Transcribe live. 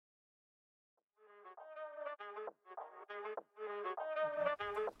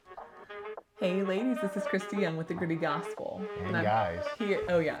Hey ladies, this is Christy Young with the Gritty Gospel. And I'm guys. here.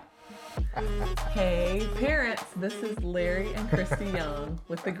 Oh yeah. Hey parents, this is Larry and Christy Young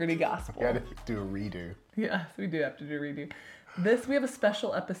with the Gritty Gospel. Gotta do a redo. Yes, we do have to do a redo. We have a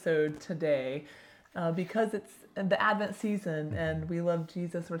special episode today because it's the Advent season and we love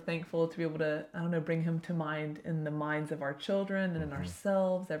Jesus. We're thankful to be able to, bring him to mind in the minds of our children and in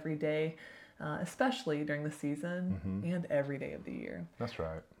ourselves every day, especially during the season and every day of the year. That's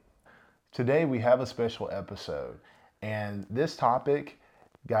right. Today we have a special episode, and this topic,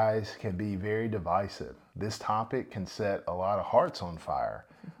 guys, can be very divisive. This topic can set a lot of hearts on fire.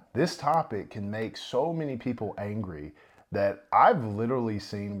 This topic can make so many people angry that I've literally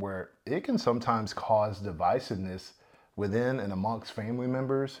seen where it can sometimes cause divisiveness within and amongst family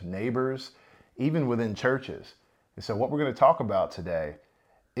members, neighbors, even within churches. And so what we're going to talk about today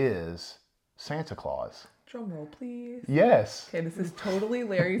is Santa Claus. Drum roll, please. Yes. Okay, this is totally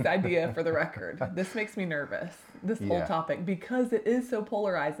Larry's idea for the record. This makes me nervous, this whole topic, because it is so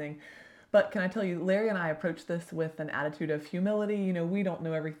polarizing. But can I tell you, Larry and I approach this with an attitude of humility. You know, we don't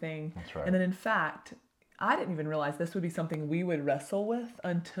know everything. That's right. And then in fact, I didn't even realize this would be something we would wrestle with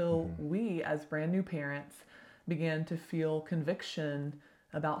until we, as brand new parents, began to feel conviction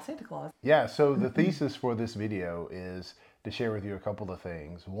about Santa Claus. Yeah, so the thesis for this video is to share with you a couple of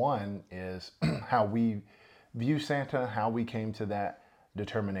things. One is how we view Santa, how we came to that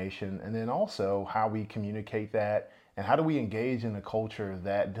determination, and then also how we communicate that and how do we engage in a culture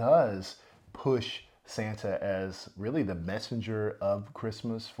that does push Santa as really the messenger of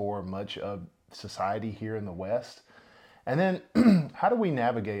Christmas for much of society here in the West. And then how do we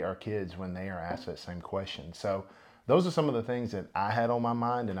navigate our kids when they are asked that same question? So those are some of the things that I had on my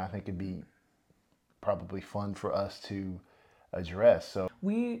mind, and I think it'd be probably fun for us to address. So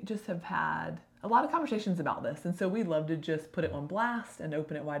we just have had a lot of conversations about this, and so we'd love to just put it on blast and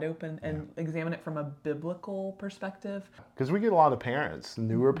open it wide open and examine it from a biblical perspective. Because we get a lot of parents,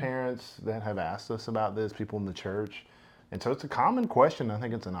 newer parents that have asked us about this, people in the church. And so it's a common question. I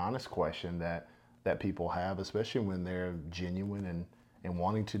think it's an honest question that people have, especially when they're genuine and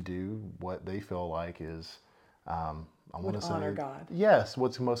wanting to do what they feel like is, I want to say, honor God. Yes,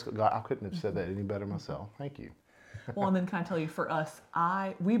 what's most God. I couldn't have said that any better myself. Thank you. Well, and then can I tell you, for us,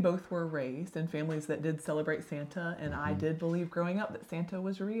 we both were raised in families that did celebrate Santa, and I did believe growing up that Santa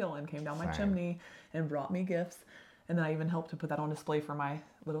was real and came down my chimney and brought me gifts. And then I even helped to put that on display for my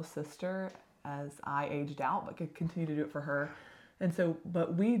little sister as I aged out, but could continue to do it for her. And so,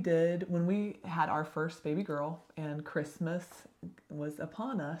 but we did, when we had our first baby girl and Christmas was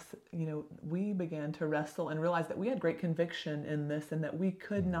upon us, you know, we began to wrestle and realize that we had great conviction in this and that we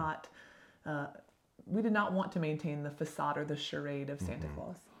could not, we did not want to maintain the facade or the charade of Santa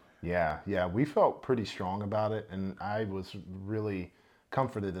Claus. Yeah, we felt pretty strong about it, and I was really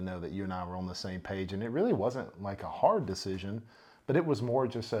comforted to know that you and I were on the same page, and it really wasn't like a hard decision, but it was more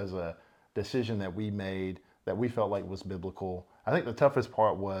just as a decision that we made that we felt like was biblical. I think the toughest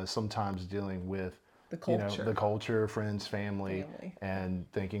part was sometimes dealing with The culture. the culture, friends, family, and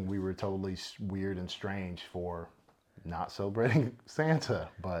thinking we were totally weird and strange for not celebrating Santa,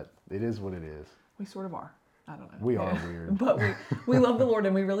 but it is what it is. We sort of are. I don't know. We are weird. But we love the Lord,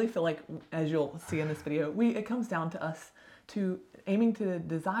 and we really feel like, as you'll see in this video, it comes down to us to aiming to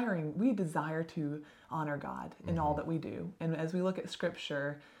we desire to honor God in all that we do. And as we look at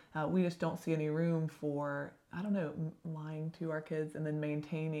Scripture, we just don't see any room for, lying to our kids and then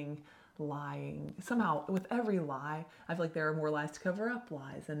maintaining lying. Somehow, with every lie, I feel like there are more lies to cover up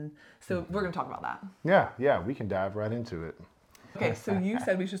lies. And so we're going to talk about that. Yeah, we can dive right into it. Okay, so you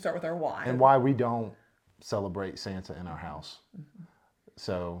said we should start with our why. And why we don't celebrate Santa in our house.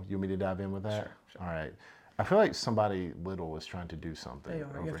 So you want me to dive in with that? Sure. All right. I feel like somebody little is trying to do something They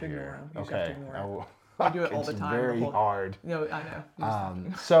are. over You have to here. ignore them. You just Okay. have to ignore it. I do it all the time. It's very hard. No, I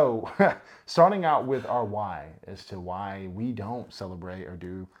know. So starting out with our why as to why we don't celebrate or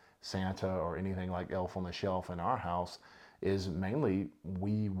do Santa or anything like Elf on the Shelf in our house is mainly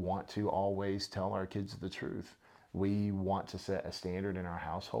we want to always tell our kids the truth. We want to set a standard in our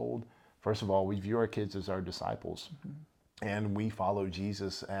household. First of all, we view our kids as our disciples, and we follow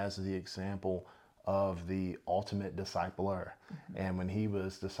Jesus as the example of the ultimate discipler. And when he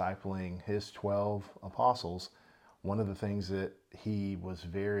was discipling his 12 apostles, one of the things that he was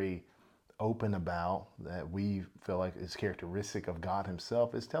very open about that we feel like is characteristic of God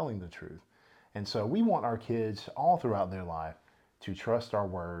himself is telling the truth. And so we want our kids all throughout their life to trust our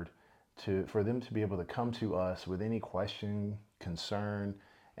word, for them to be able to come to us with any question, concern,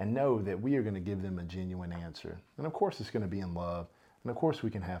 and know that we are going to give them a genuine answer. And of course, it's going to be in love. And of course,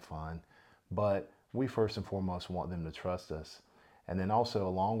 we can have fun. But we first and foremost want them to trust us. And then also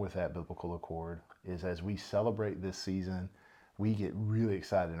along with that biblical accord is as we celebrate this season, we get really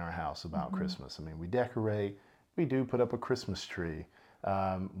excited in our house about Christmas. I mean, we decorate, we do put up a Christmas tree.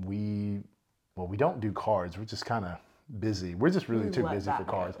 We don't do cards. We're just kind of busy. We're just really too busy for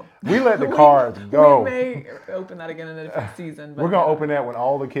cards. We let the cards go. We may open that again in a different season. But we're going to open that when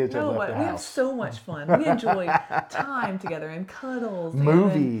all the kids have left the house. We have so much fun. We enjoy time together and cuddles.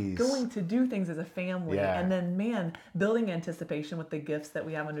 Movies. And going to do things as a family. Yeah. And then, man, building anticipation with the gifts that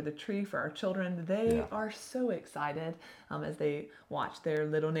we have under the tree for our children. They are so excited as they watch their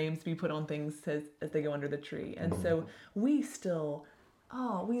little names be put on things as they go under the tree. And so we still...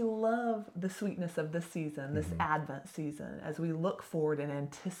 we love the sweetness of this season, this Advent season, as we look forward and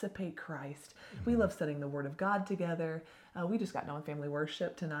anticipate Christ. We love studying the Word of God together. We just got done with family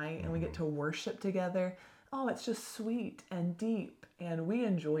worship tonight, and we get to worship together. Oh, it's just sweet and deep, and we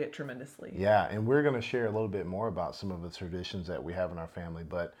enjoy it tremendously. Yeah, and we're going to share a little bit more about some of the traditions that we have in our family.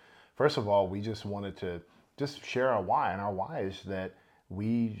 But first of all, we just wanted to just share our why, and our why is that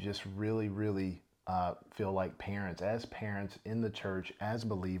we just really, really feel like as parents in the church, as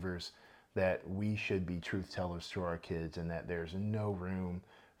believers, that we should be truth tellers to our kids and that there's no room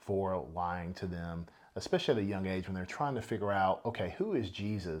for lying to them, especially at a young age when they're trying to figure out, okay, who is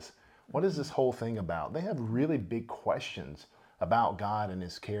Jesus? What is this whole thing about? They have really big questions about God and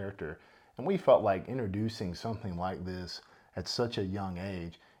his character. And we felt like introducing something like this at such a young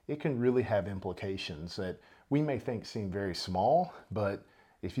age, it can really have implications that we may think seem very small, but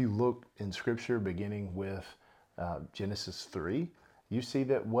if you look in Scripture, beginning with Genesis 3, you see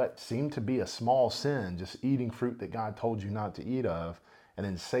that what seemed to be a small sin, just eating fruit that God told you not to eat of, and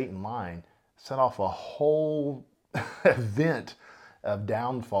then Satan lying, set off a whole event of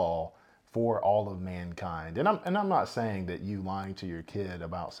downfall for all of mankind. And I'm not saying that you lying to your kid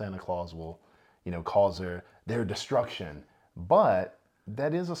about Santa Claus will, cause their destruction, but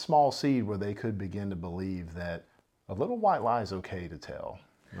that is a small seed where they could begin to believe that a little white lie is okay to tell.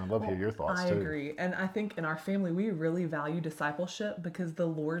 I'd love to hear your thoughts, too. I agree. And I think in our family, we really value discipleship because the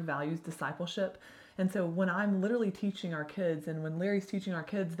Lord values discipleship. And so when I'm literally teaching our kids and when Larry's teaching our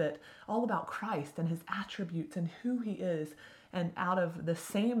kids that all about Christ and his attributes and who he is, and out of the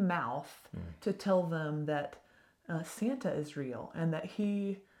same mouth to tell them that Santa is real and that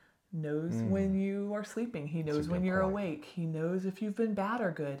he knows when you are sleeping. He knows when you're awake. He knows if you've been bad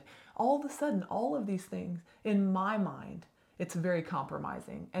or good. All of a sudden, all of these things, in my mind, it's very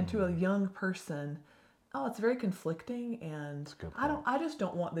compromising. And to a young person, it's very conflicting. And I just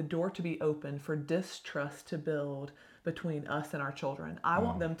don't want the door to be open for distrust to build between us and our children. I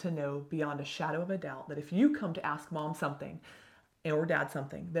want them to know beyond a shadow of a doubt that if you come to ask mom something or dad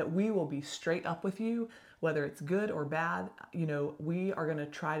something, that we will be straight up with you, whether it's good or bad. We are going to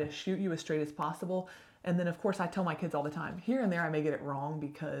try to shoot you as straight as possible. And then, of course, I tell my kids all the time, here and there I may get it wrong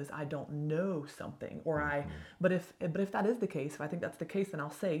because I don't know something, but if that is the case, if I think that's the case, then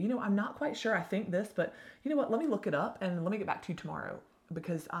I'll say, I'm not quite sure, I think this, but you know what, let me look it up and let me get back to you tomorrow,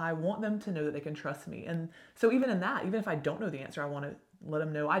 because I want them to know that they can trust me. And so even in that, even if I don't know the answer, I want to let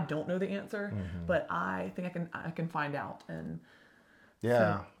them know I don't know the answer, but I think I can find out. And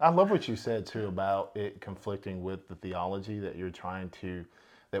yeah, so, I love what you said too about it conflicting with the theology that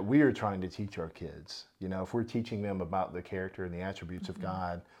we are trying to teach our kids. If we're teaching them about the character and the attributes of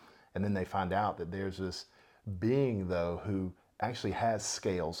God, and then they find out that there's this being, though, who actually has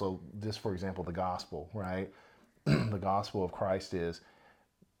scales. So just, for example, the gospel, right? The gospel of Christ is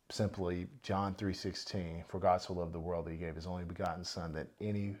simply John 3:16, for God so loved the world that he gave his only begotten son, that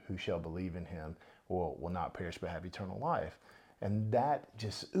any who shall believe in him will not perish but have eternal life. And that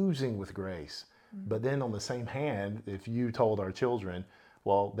just oozing with grace. But then on the same hand, if you told our children,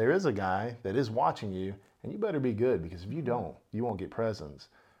 well, there is a guy that is watching you, and you better be good, because if you don't, you won't get presents.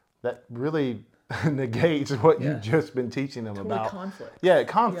 That really negates what you've just been teaching them about. Conflict. Yeah, it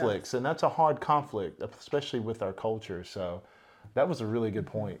conflicts, and that's a hard conflict, especially with our culture. So that was a really good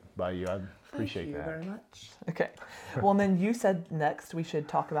point by you. I appreciate that. Thank you very much. Okay. Well, and then you said next we should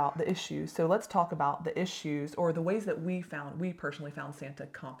talk about the issues. So let's talk about the issues or the ways that we personally found Santa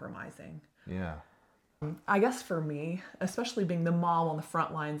compromising. Yeah. I guess for me, especially being the mom on the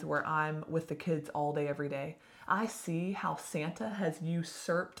front lines where I'm with the kids all day, every day, I see how Santa has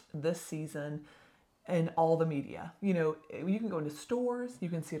usurped this season in all the media. You can go into stores, you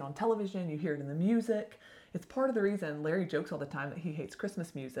can see it on television, you hear it in the music. It's part of the reason Larry jokes all the time that he hates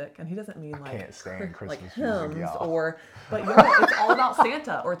Christmas music, and he doesn't mean I can't stand Christmas hymns music, y'all. but it's all about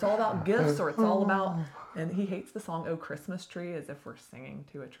Santa, or it's all about gifts, or it's all about And he hates the song "Oh Christmas Tree" as if we're singing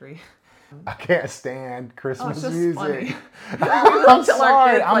to a tree. I can't stand Oh, it's Christmas just music. funny. I'm Tell our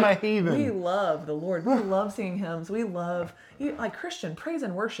sorry, kids, I'm a like, we heathen. love the Lord. We love singing hymns. We love like Christian praise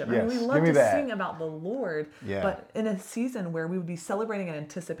and worship. I mean, we Yes, give love me to that. sing about the Lord. Yeah. But in a season where we would be celebrating and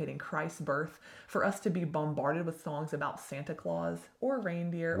anticipating Christ's birth, for us to be bombarded with songs about Santa Claus or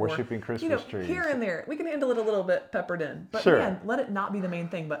reindeer or Worshiping Christmas here trees. and there, we can handle it a little bit peppered in. But Sure. man, let it not be the main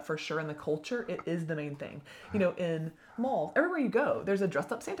thing. But for sure, in the culture, it is the main thing. In malls, everywhere you go, there's a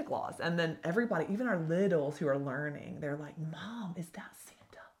dressed up Santa Claus, and then everybody, even our littles who are learning, they're like, "Mom, is that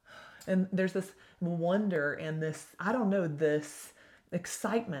Santa?" And there's this wonder and this, I don't know, this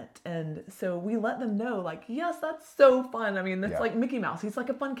excitement. And so we let them know, like, yes, that's so fun. I mean, that's Yeah. like Mickey Mouse. He's like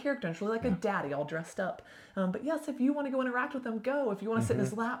a fun character. And it's really like a daddy all dressed up. But yes, if you want to go interact with him, go. If you want to sit in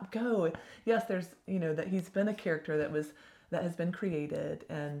his lap, go. Yes, there's, that he's been a character that has been created.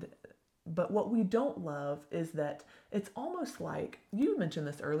 But what we don't love is that it's almost like, you mentioned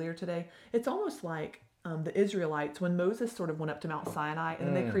this earlier today, it's almost like the Israelites, when Moses sort of went up to Mount Sinai and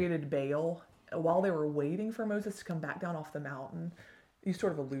then they created Baal while they were waiting for Moses to come back down off the mountain. You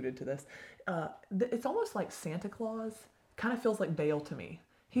sort of alluded to this. It's almost like Santa Claus kind of feels like Baal to me.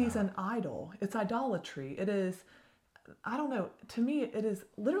 He's an idol. It's idolatry. It is, I don't know, to me, it is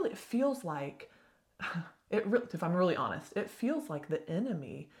literally, it feels like, if I'm really honest, it feels like the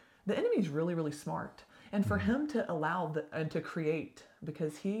enemy's really, really smart. And for him to allow and to create,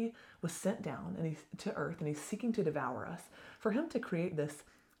 because he was sent down and he's to earth and he's seeking to devour us, for him to create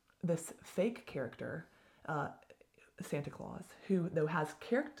this fake character, Santa Claus, who though has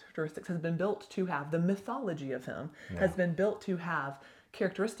characteristics, has been built to have the mythology of him, has been built to have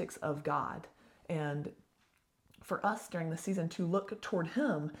characteristics of God. And for us during the season to look toward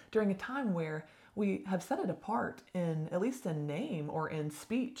him during a time where we have set it apart in at least in name or in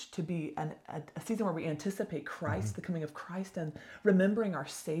speech to be a season where we anticipate Christ, the coming of Christ, and remembering our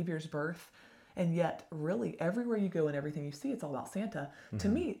Savior's birth. And yet, really, everywhere you go and everything you see, it's all about Santa. To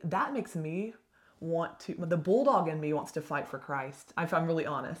me, that makes me the bulldog in me wants to fight for Christ, if I'm really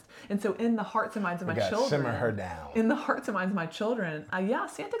honest. And so in the hearts and minds of my children, Simmer her down. in the hearts and minds of my children, yeah,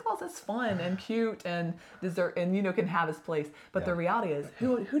 Santa Claus is fun and cute and deserve and can have his place. But the reality is,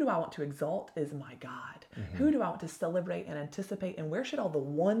 who do I want to exalt is my God. Who do I want to celebrate and anticipate? And where should all the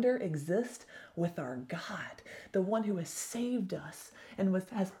wonder exist? With our God, the one who has saved us and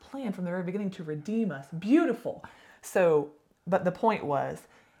has planned from the very beginning to redeem us. Beautiful. So, but the point was,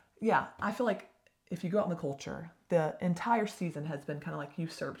 yeah, I feel like if you go out in the culture, the entire season has been kind of like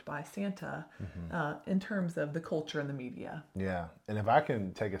usurped by Santa in terms of the culture and the media. Yeah. And if I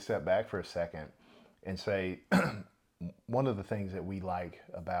can take a step back for a second and say, one of the things that we like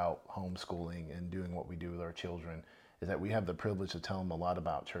about homeschooling and doing what we do with our children is that we have the privilege to tell them a lot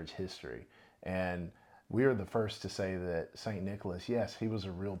about church history. And we are the first to say that St. Nicholas, yes, he was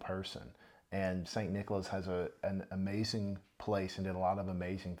a real person. And St. Nicholas has an amazing place and did a lot of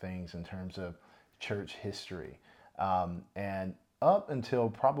amazing things in terms of church history. And up until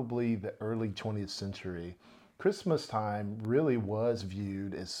probably the early 20th century, Christmas time really was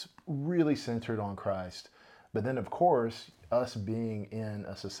viewed as really centered on Christ. But then, of course, us being in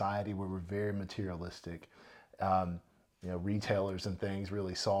a society where we're very materialistic, retailers and things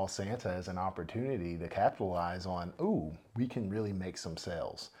really saw Santa as an opportunity to capitalize on, ooh, we can really make some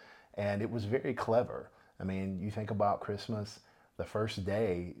sales. And it was very clever. I mean, you think about Christmas, the first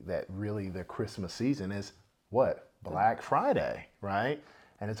day that really the Christmas season is what? Black Friday, right?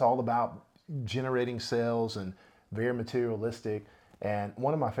 And it's all about generating sales and very materialistic. And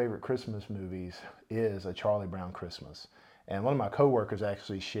one of my favorite Christmas movies is A Charlie Brown Christmas. And one of my coworkers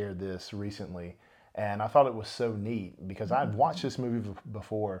actually shared this recently. And I thought it was so neat because I'd watched this movie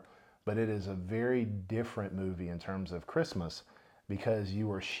before, but it is a very different movie in terms of Christmas because you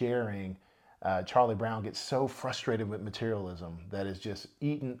are sharing. Charlie Brown gets so frustrated with materialism that is just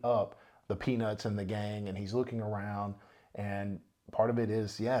eating up the Peanuts and the gang, and he's looking around, and part of it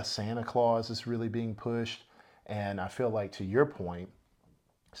is, yes, Santa Claus is really being pushed, and I feel like, to your point,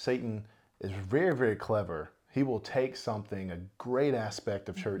 Satan is very, very clever. He will take something, a great aspect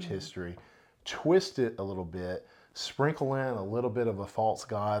of church history, twist it a little bit, sprinkle in a little bit of a false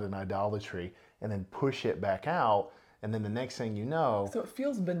god and idolatry, and then push it back out. And then the next thing you know... So it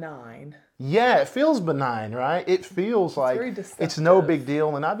feels benign. Yeah, it feels benign, right? It feels like it's no big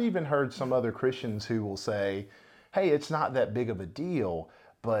deal. And I've even heard some other Christians who will say, hey, it's not that big of a deal.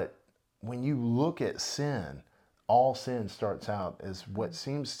 But when you look at sin, all sin starts out as what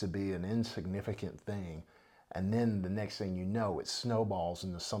seems to be an insignificant thing. And then the next thing you know, it snowballs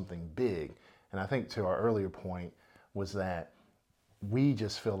into something big. And I think to our earlier point was that we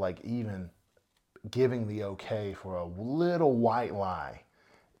just feel like even giving the okay for a little white lie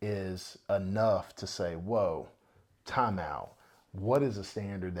is enough to say, whoa, time out. What is the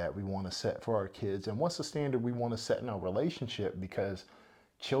standard that we want to set for our kids? And what's the standard we want to set in our relationship? Because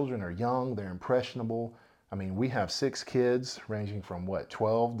children are young, they're impressionable. I mean, we have 6 kids ranging from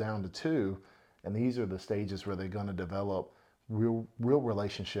 12 down to 2. And these are the stages where they're going to develop real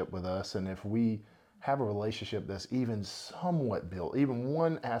relationship with us. And if we have a relationship that's even somewhat built, even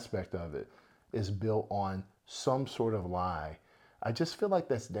one aspect of it is built on some sort of lie, I just feel like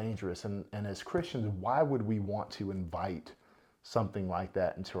that's dangerous. And as Christians, why would we want to invite something like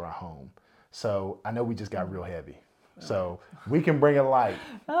that into our home? So I know we just got real heavy. So we can bring it light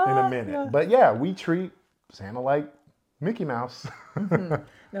in a minute. Yeah. But yeah, we treat Santa like Mickey Mouse.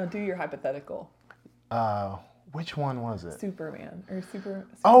 Now do your hypothetical. Which one was it? Superman or Superman.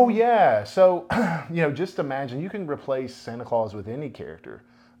 Oh yeah. So, just imagine you can replace Santa Claus with any character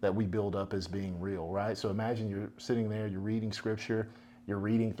that we build up as being real, right? So imagine you're sitting there, you're reading scripture, you're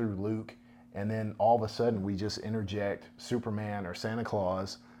reading through Luke, and then all of a sudden we just interject Superman or Santa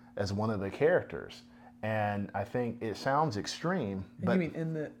Claus as one of the characters. And I think it sounds extreme, but you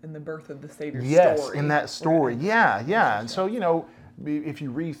mean in the birth of the Savior story? Yes, in that story. Right. Yeah. And so, if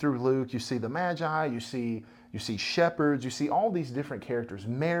you read through Luke, you see the Magi, you see shepherds, you see all these different characters,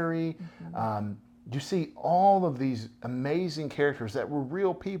 Mary, you see all of these amazing characters that were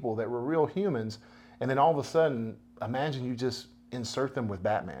real people, that were real humans, and then all of a sudden, imagine you just insert them with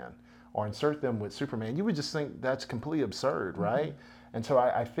Batman or insert them with Superman. You would just think that's completely absurd, right? And so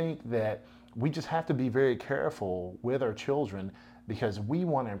I think that we just have to be very careful with our children because we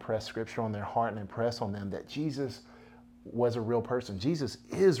want to impress Scripture on their heart and impress on them that Jesus was a real person. Jesus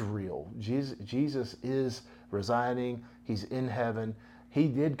is real. Jesus is residing. He's in heaven. He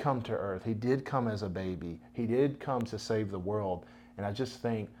did come to earth. He did come as a baby. He did come to save the world. And I just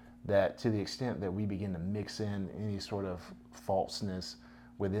think that to the extent that we begin to mix in any sort of falseness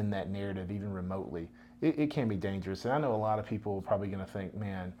within that narrative, even remotely, it can be dangerous. And I know a lot of people are probably going to think,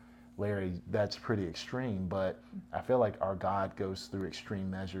 man, Larry, that's pretty extreme. But I feel like our God goes through extreme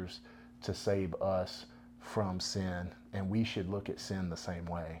measures to save us from sin. And we should look at sin the same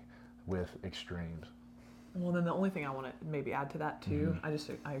way with extremes. Well, then the only thing I want to maybe add to that too,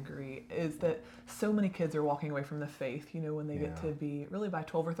 I agree, is that so many kids are walking away from the faith, when they get to be, really by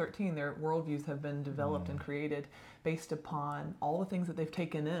 12 or 13, their worldviews have been developed and created based upon all the things that they've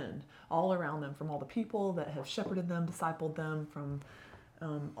taken in all around them, from all the people that have shepherded them, discipled them, from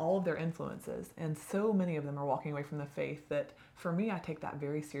all of their influences. And so many of them are walking away from the faith that, for me, I take that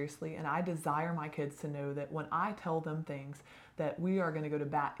very seriously. And I desire my kids to know that when I tell them things, that we are going to go to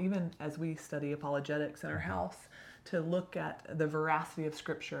bat, even as we study apologetics in our house, to look at the veracity of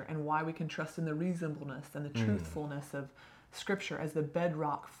Scripture and why we can trust in the reasonableness and the truthfulness of Scripture as the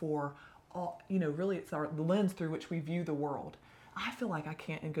bedrock for all, really it's the lens through which we view the world. I feel like I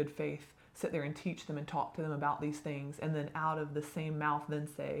can't in good faith sit there and teach them and talk to them about these things and then out of the same mouth then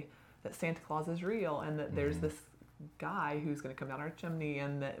say that Santa Claus is real and that there's this guy who's going to come down our chimney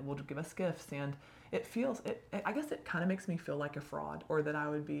and that will give us gifts. And it feels, I guess it kind of makes me feel like a fraud, or that I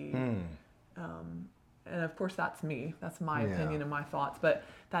would be, and of course that's me, that's my opinion and my thoughts, but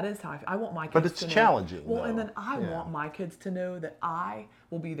that is how I want my kids to know. But it's challenging. Well, and then I want my kids to know that I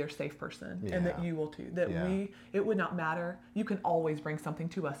will be their safe person and that you will too. That it would not matter. You can always bring something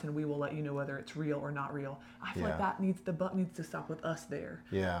to us and we will let you know whether it's real or not real. I feel like the buck needs to stop with us there.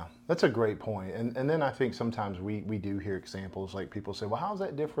 Yeah, that's a great point. And then I think sometimes we do hear examples like people say, well, how's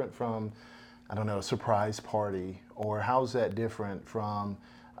that different from, I don't know, a surprise party? Or how's that different from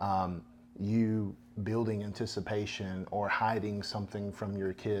you building anticipation or hiding something from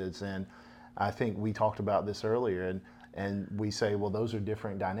your kids? And I think we talked about this earlier, and we say, well, those are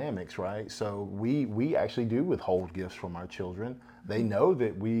different dynamics, right? So we actually do withhold gifts from our children. They know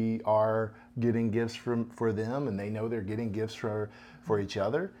that we are getting gifts for them, and they know they're getting gifts for each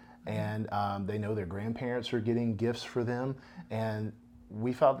other, and they know their grandparents are getting gifts for them, and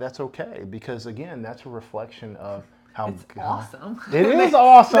we felt that's okay, because again, that's a reflection of how it's awesome. It is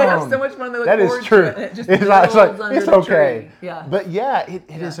awesome. They have so much fun. They look that forward is true. To it. It's okay. Tree. Yeah. But yeah, it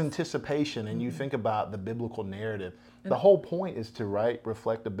is anticipation. And you think about the biblical narrative. The whole point is to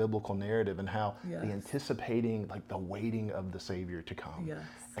reflect the biblical narrative and how the anticipating, like the waiting of the Savior to come. Yes.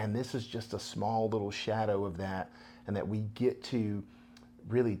 And this is just a small little shadow of that, and that we get to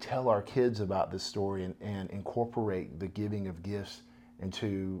really tell our kids about this story and incorporate the giving of gifts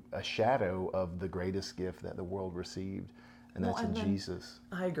into a shadow of the greatest gift that the world received, and that's in Jesus.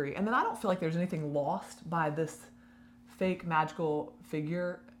 I agree. And then I don't feel like there's anything lost by this fake magical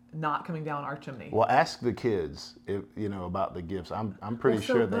figure not coming down our chimney. Well, ask the kids if about the gifts. I'm pretty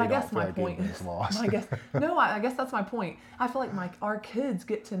sure they don't feel like anything's lost. I guess that's my point. I feel like our kids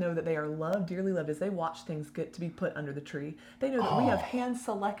get to know that they are loved, dearly loved, as they watch things get to be put under the tree. They know that we have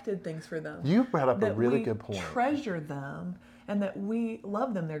hand-selected things for them. You brought up a really good point. That we treasure them, and that we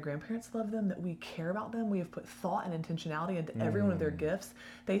love them. Their grandparents love them, that we care about them. We have put thought and intentionality into every one of their gifts.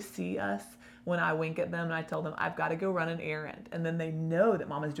 They see us when I wink at them and I tell them I've got to go run an errand, and then they know that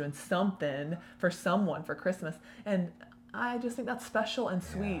Mama's doing something for someone for Christmas, and I just think that's special and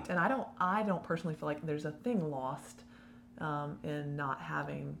sweet. And I don't personally feel like there's a thing lost in not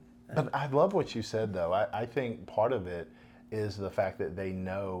having. But I love what you said, though. I think part of it is the fact that they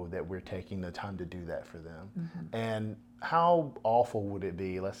know that we're taking the time to do that for them. And how awful would it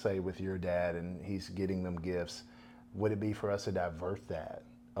be, let's say with your dad and he's getting them gifts, would it be for us to divert that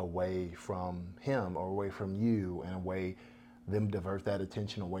away from him or away from you, and them divert that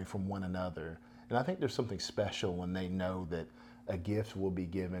attention away from one another? And I think there's something special when they know that a gift will be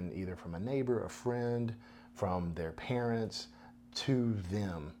given either from a neighbor, a friend, from their parents to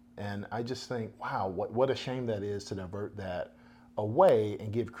them. And I just think, wow, what a shame that is to divert that away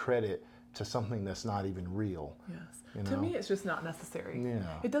and give credit to something that's not even real. Yes. To me, it's just not necessary. Yeah.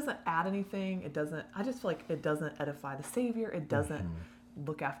 It doesn't add anything. I just feel like it doesn't edify the Savior. It doesn't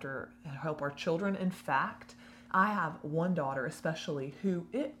look after and help our children. In fact, I have one daughter especially who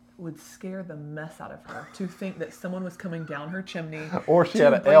it would scare the mess out of her to think that someone was coming down her chimney or she to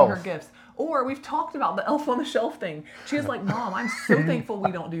had an bring elf. her gifts. Or we've talked about the elf on the shelf thing. She was like, Mom, I'm so thankful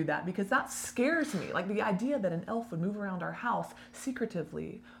we don't do that, because that scares me. Like the idea that an elf would move around our house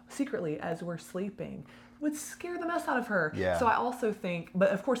secretly as we're sleeping would scare the mess out of her. Yeah. So I also think, but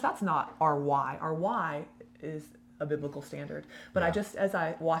of course that's not our why. Our why is a biblical standard. But as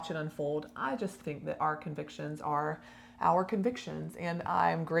I watch it unfold, I just think that our convictions are our convictions, and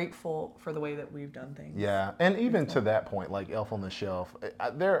I'm grateful for the way that we've done things. Yeah, and even to that point, like Elf on the Shelf,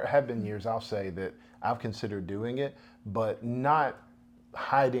 there have been years, I'll say, that I've considered doing it, but not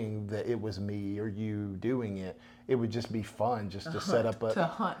hiding that it was me or you doing it. It would just be fun just to set up to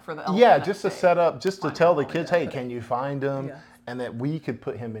hunt for the elf. Yeah, just to set up, just to tell the kids, hey, can you find him? Yeah. And that we could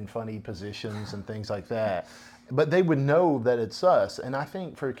put him in funny positions and things like that. But they would know that it's us. And I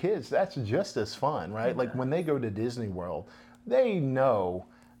think for kids, that's just as fun, right? Like when they go to Disney World, they know,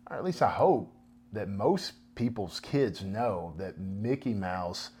 or at least I hope, that most people's kids know that Mickey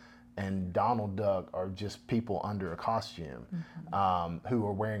Mouse and Donald Duck are just people under a costume who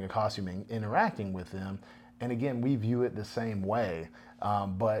are wearing a costume and interacting with them. And again, we view it the same way.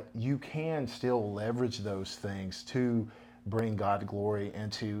 But you can still leverage those things to bring God glory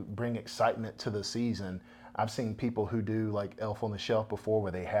and to bring excitement to the season. I've seen people who do like Elf on the Shelf before,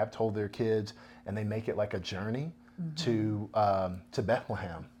 where they have told their kids and they make it like a journey to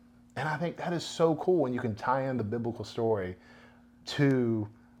Bethlehem. And I think that is so cool when you can tie in the biblical story to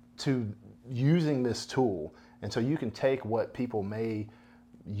using this tool. And so you can take what people may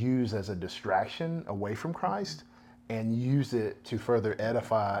use as a distraction away from Christ and use it to further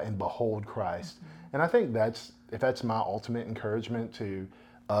edify and behold Christ. And I think if that's my ultimate encouragement to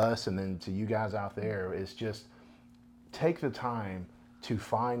us and then to you guys out there, is just take the time to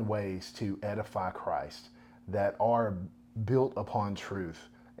find ways to edify Christ that are built upon truth.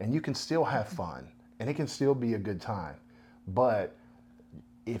 And you can still have fun and it can still be a good time. But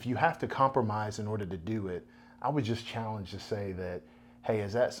if you have to compromise in order to do it, I would just challenge to say that, hey,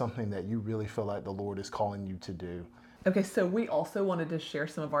 is that something that you really feel like the Lord is calling you to do? Okay, so we also wanted to share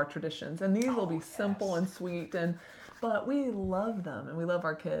some of our traditions, and these will be simple and sweet, but we love them and we love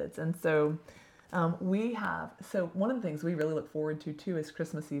our kids. And so one of the things we really look forward to too is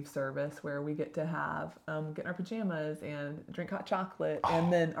Christmas Eve service, where we get to have get in our pajamas and drink hot chocolate.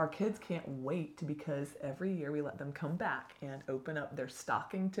 And then our kids can't wait, because every year we let them come back and open up their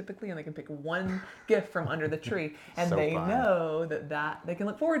stocking typically, and they can pick one gift from under the tree, and So they fun. know that they can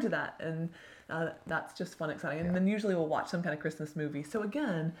look forward to that. And that's just fun, exciting. And then usually we'll watch some kind of Christmas movie. So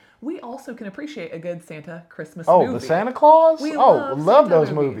again, we also can appreciate a good Santa Christmas movie. Oh, the Santa Claus? We love Santa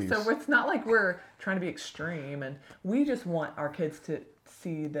those movies. So it's not like we're trying to be extreme, and we just want our kids to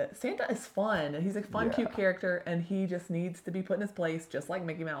see that Santa is fun, and he's a fun, cute character, and he just needs to be put in his place, just like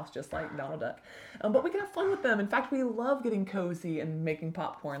Mickey Mouse, just like Donald Duck. But we can have fun with them. In fact, we love getting cozy and making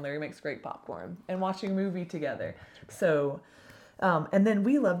popcorn. Larry makes great popcorn, and watching a movie together. So... and then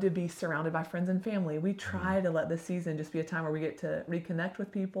we love to be surrounded by friends and family. We try to let this season just be a time where we get to reconnect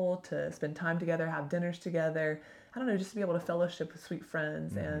with people, to spend time together, have dinners together. I don't know, just to be able to fellowship with sweet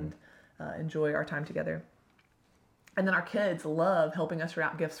friends and enjoy our time together. And then our kids love helping us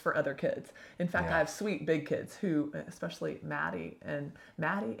wrap gifts for other kids. In fact, I have sweet big kids who, especially Maddie and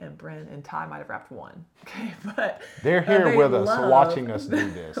Bryn and Ty might have wrapped one. Okay, but they're here they with us, love... watching us do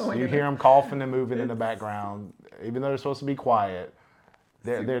this. Oh, you hear them coughing and moving in the background, even though they're supposed to be quiet.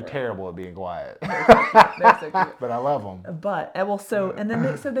 They're terrible at being quiet. They're so cute. But I love them. But and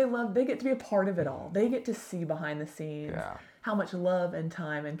then they get to be a part of it all. They get to see behind the scenes how much love and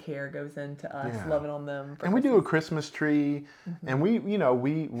time and care goes into us loving on them. And we do a Christmas tree, and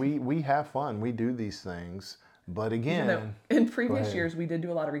we have fun. We do these things. But again, in previous years, we did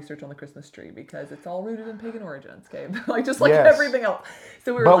do a lot of research on the Christmas tree because it's all rooted in pagan origins, okay? Like everything else.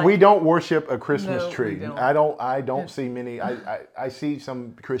 So we don't worship a Christmas tree. We don't. I don't see many. I see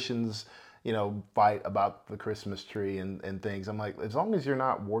some Christians, fight about the Christmas tree and things. I'm like, as long as you're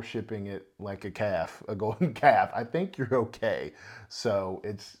not worshiping it like a calf, a golden calf, I think you're okay. So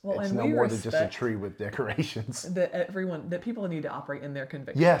it's no more than just a tree with decorations. That people need to operate in their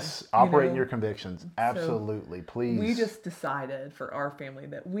convictions. Yes, operate in your convictions. Absolutely, so please. We just decided for our family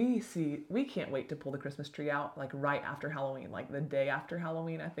that we can't wait to pull the Christmas tree out like right after Halloween, like the day after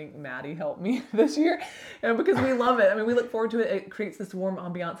Halloween. I think Maddie helped me this year, and because we love it. I mean, we look forward to it. It creates this warm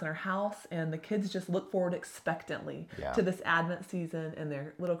ambiance in our house. And the kids just look forward expectantly to this Advent season and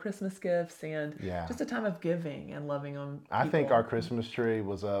their little Christmas gifts and just a time of giving and loving on people. I think our Christmas tree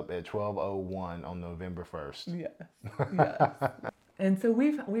was up at 12:01 on November 1st. Yes. And so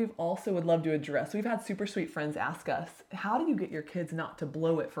we've also would love to address. We've had super sweet friends ask us, how do you get your kids not to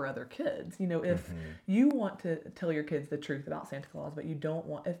blow it for other kids? If you want to tell your kids the truth about Santa Claus, but you don't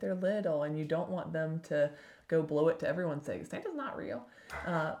want, if they're little and you don't want them to go blow it to everyone saying Santa's not real.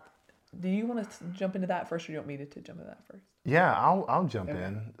 Do you want to jump into that first, or do you want me to jump into that first? Yeah, I'll jump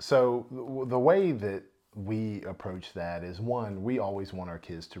in. So the way that we approach that is, one, we always want our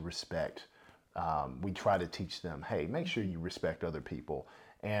kids to respect. We try to teach them, hey, make sure you respect other people.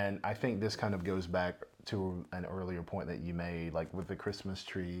 And I think this kind of goes back to an earlier point that you made, like with the Christmas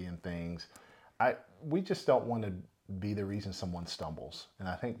tree and things. We just don't want to be the reason someone stumbles. And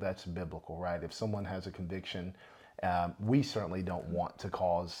I think that's biblical, right? If someone has a conviction, we certainly don't want to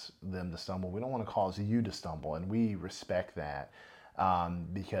cause them to stumble. We don't want to cause you to stumble, and we respect that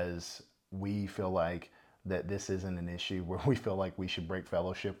because we feel like that this isn't an issue where we feel like we should break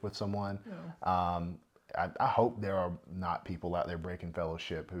fellowship with someone. I hope there are not people out there breaking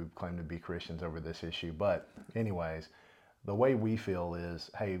fellowship who claim to be Christians over this issue. But anyways, the way we feel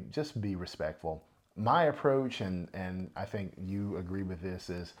is, hey, just be respectful. My approach, and I think you agree with this,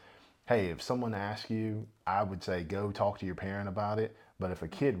 is, hey, if someone asks you, I would say go talk to your parent about it. But if a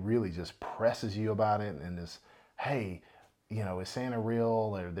kid really just presses you about it and is, hey, is Santa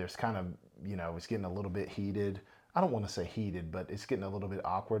real? Or there's kind of, it's getting a little bit heated. I don't want to say heated, but it's getting a little bit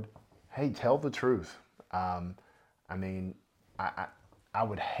awkward. Hey, tell the truth. I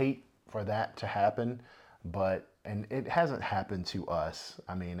would hate for that to happen, and it hasn't happened to us,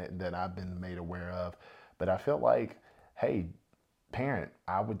 that I've been made aware of. But I felt like, hey, parent,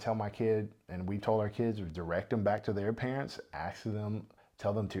 I would tell my kid, and we told our kids, direct them back to their parents,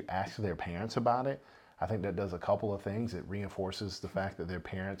 tell them to ask their parents about it. I think that does a couple of things. It reinforces the fact that their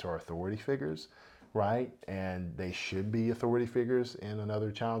parents are authority figures, right? And they should be authority figures in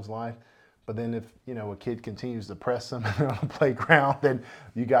another child's life. But then if, a kid continues to press them on the playground, then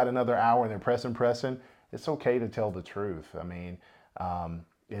you got another hour and they're pressing, it's okay to tell the truth.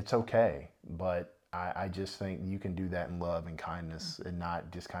 It's okay, but I just think you can do that in love and kindness and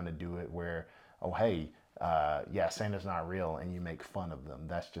not just kind of do it where, oh, hey, Santa's not real, and you make fun of them.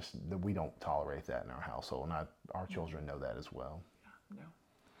 That's just, we don't tolerate that in our household, and our children know that as well. No.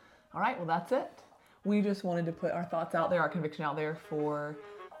 All right, well, that's it. We just wanted to put our thoughts out there, our conviction out there for,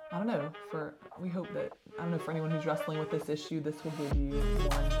 we hope that, for anyone who's wrestling with this issue, this will give you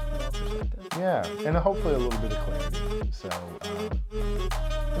one perspective. Yeah, and hopefully a little bit of clarity. So,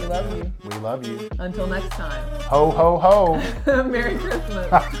 we love you. We love you. Until next time. Ho, ho, ho. Merry Christmas.